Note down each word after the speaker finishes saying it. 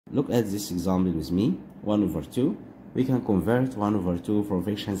Look at this example with me. 1 over 2. We can convert 1 over 2 from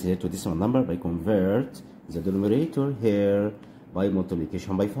fractions here to decimal number by convert the denominator here by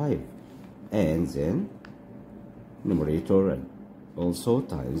multiplication by 5. And then numerator also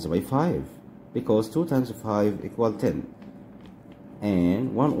times by 5. Because 2 times 5 equal 10.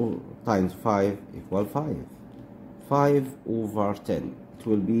 And 1 times 5 equal 5. 5 over 10. It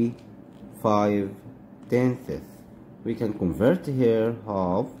will be 5/10. We can convert here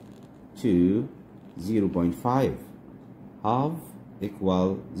half to 0.5. Half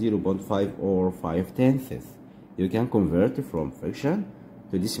equal 0.5 or 5/10. You can convert from fraction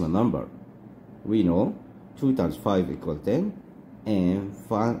to decimal number. We know 2 times 5 equal 10 and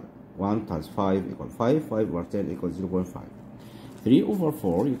 1 times 5 equal 5. 5 over 10 equals 0.5. 3 over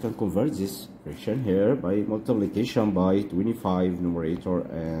 4, you can convert this fraction here by multiplication by 25 numerator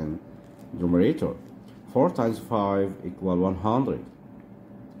and numerator. 4 times 5 equal 100.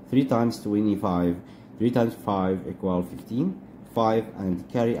 3 times 25, 3 times 5 equal 15. 5 and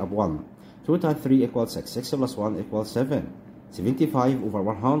carry up 1. 2 times 3 equals 6. 6 plus 1 equals 7. 75 over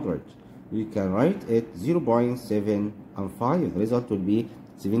 100. We can write it 0.7 and 5. The result will be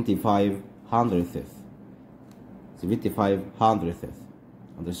 75 hundredths. 75 hundredths.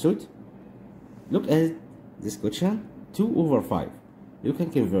 Understood? Look at this question. 2 over 5. You can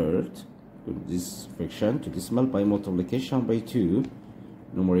convert this fraction to decimal by multiplication by 2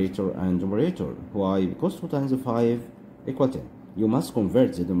 numerator and numerator. Why? Because 2 times 5 equal 10. You must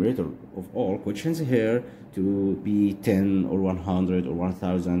convert the numerator of all questions here to be 10 or 100 or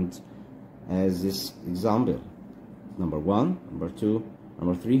 1000 as this example. Number 1, number 2,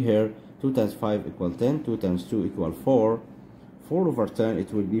 number 3 here. 2 times 5 equal 10, 2 times 2 equal 4. 4 over 10,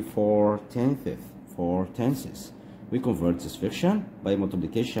 it will be 4/10. 4/10. We convert this fraction by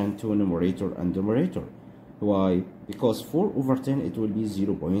multiplication to numerator and numerator. Why? Because 4 over 10, it will be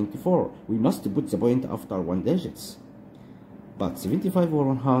 0.4. We must put the point after 1 digits. But 75 over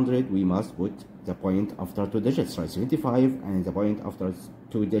 100, we must put the point after 2 digits. Right? 75 and the point after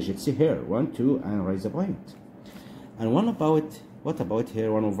 2 digits here. 1, 2, and write the point. And what about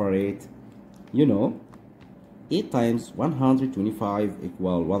here 1 over 8? You know, 8 times 125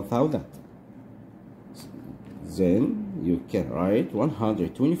 equal 1000. Then you can write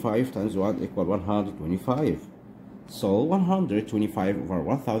 125 times 1 equal 125. So 125 over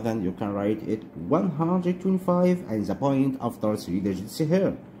 1000, you can write it 125 and the point after 3 digits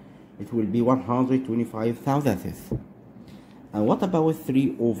here. It will be 125 thousandths. And what about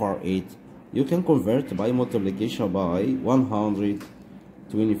 3 over 8? You can convert by multiplication by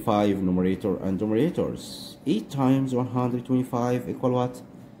 125 numerator and numerators. 8 times 125 equal what?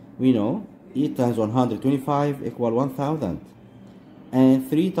 We know 8 times 125 equal 1000. And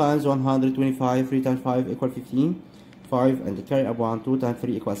 3 times 125, 3 times 5 equal 15. 5 and carry up 1, 2 times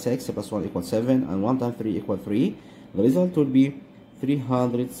 3 equals 6, plus 1 equals 7, and 1 times 3 equals 3. The result will be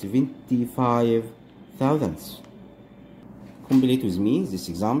 375 thousandths. Complete with me this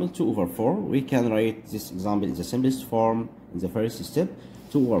example. 2 over 4. We can write this example in the simplest form in the first step.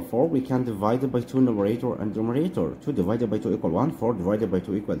 2 over 4, we can divide it by 2 numerator and numerator. 2 divided by 2 equal 1. 4 divided by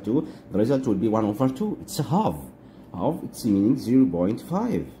 2 equal 2. The result will be 1 over 2. It's a half. Half, it's meaning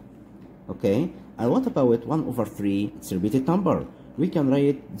 0.5. Okay? And what about 1 over 3? It's a repeated number. We can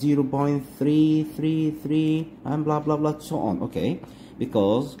write 0.333 and blah blah blah so on. Okay?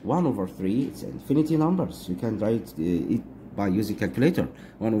 Because 1 over 3, it's infinity numbers. You can write it by using calculator.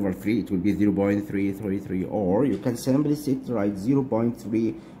 1 over 3, it will be 0.333, or you can simply write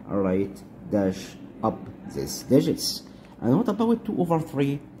 0.3 and write dash up these digits. And what about 2 over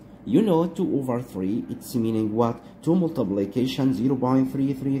 3? You know 2 over 3, it's meaning what? 2 multiplication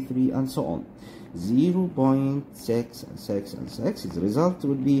 0.333 and so on. 0.6 and 6 and 6. The result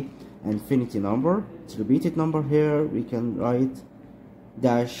will be infinity number. It's repeated number here. We can write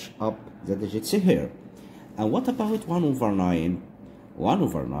dash up the digits here. And what about 1 over 9? 1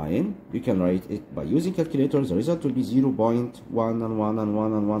 over 9, you can write it by using calculator. The result will be 0.1 and 1 and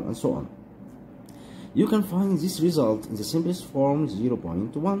 1 and 1 and so on. You can find this result in the simplest form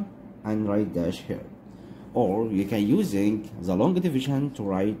 0.1 and write dash here. Or you can using the long division to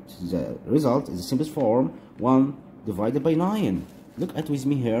write the result in the simplest form 1 divided by 9. Look at with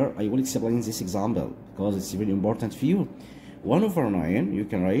me here. I will explain this example because it's very important for you. 1 over 9, you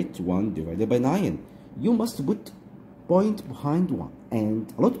can write 1 divided by 9. You must put point behind 1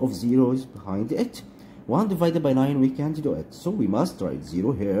 and a lot of zeros behind it. 1 divided by 9, we can't do it. So we must write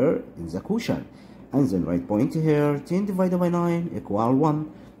 0 here in the quotient. And then write point here. 10 divided by 9 equal 1.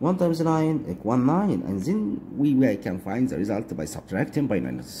 1 times 9 equal 9, and then we can find the result by subtracting by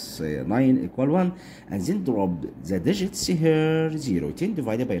 9 equal 1, and then drop the digits here. 0. 10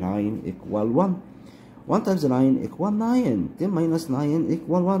 divided by 9 equal 1. 1 times 9 equal 9. 10 minus 9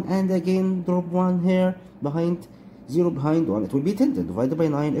 equal 1, and again drop 1 here behind 0 behind 1. It will be 10. 10 divided by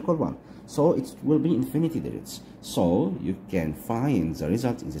 9 equal 1. So it will be infinity digits. So you can find the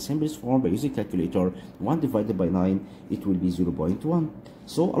result in the simplest form by using calculator. 1 divided by 9, it will be 0.1.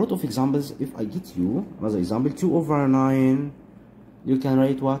 So a lot of examples. If I get you another example, 2 over 9, you can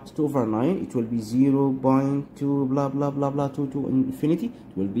write what? 2 over 9, it will be 0.2 blah blah blah blah 2 to infinity.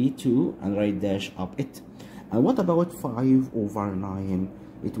 It will be 2 and write dash up it. And what about 5 over 9?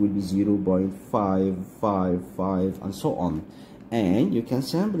 It will be 0.555 and so on. And you can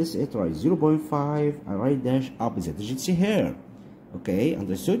simplify it, write 0.5 and write dash up the digits here. Okay,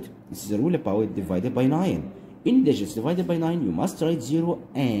 understood? This is the rule about divided by 9. In digits divided by 9, you must write 0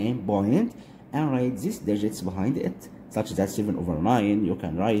 and point and write these digits behind it, such that 7 over 9, you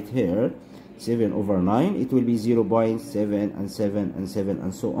can write here 7 over 9, it will be 0.7 and 7 and 7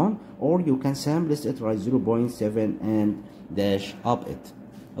 and so on. Or you can simplify it, write 0.7 and dash up it.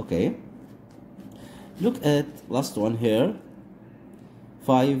 Okay, look at last one here.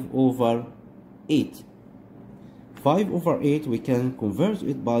 5 over 8. 5 over 8, we can convert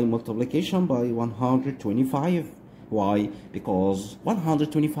it by multiplication by 125. Why? Because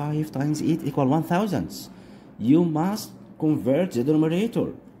 125 times 8 equal 1000. You must convert the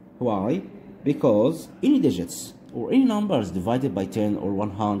denominator. Why? Because any digits or any numbers divided by 10 or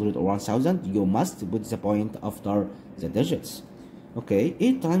 100 or 1000, you must put the point after the digits. Okay,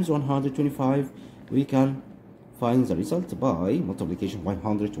 8 times 125, we can find the result by multiplication by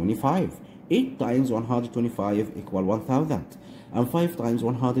 125. 8 times 125 equal 1000. And 5 times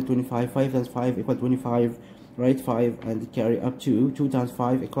 125, 5 times 5 equal 25. Write 5 and carry up 2. 2 times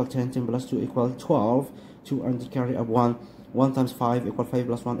 5 equal 10. 10 plus 2 equal 12. 2 and carry up 1. 1 times 5 equal 5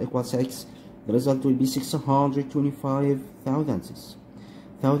 plus 1 equal 6. The result will be 625 thousandths.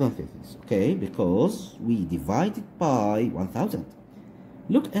 Okay, because we divided by 1000.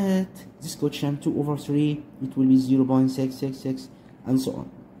 Look at this question, 2 over 3, it will be 0.666 and so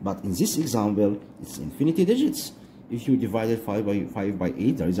on. But in this example, it's infinity digits. If you divided 5 by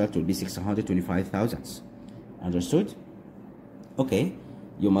 8, the result will be 625 thousandths. Understood? Okay,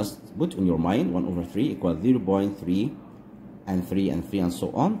 you must put in your mind 1 over 3 equals 0.3 and 3 and 3 and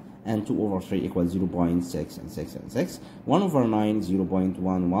so on. And 2 over 3 equals 0.6 and 6 and 6. 1 over 9,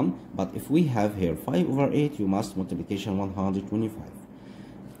 0.11. But if we have here 5 over 8, you must multiplication 125.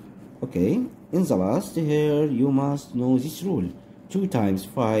 Okay, in the last here, you must know this rule. 2 times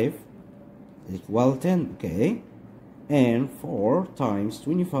 5 equal 10, okay? And 4 times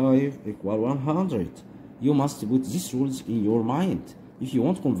 25 equal 100. You must put these rules in your mind. If you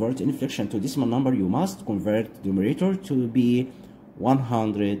want to convert any fraction to decimal number, you must convert the numerator to be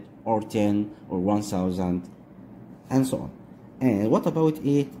 100 or 10 or 1000 and so on. And what about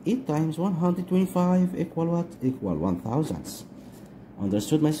 8? 8 times 125 equal what? Equal 1000.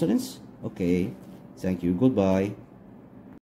 Understood, my students? Okay, thank you, goodbye.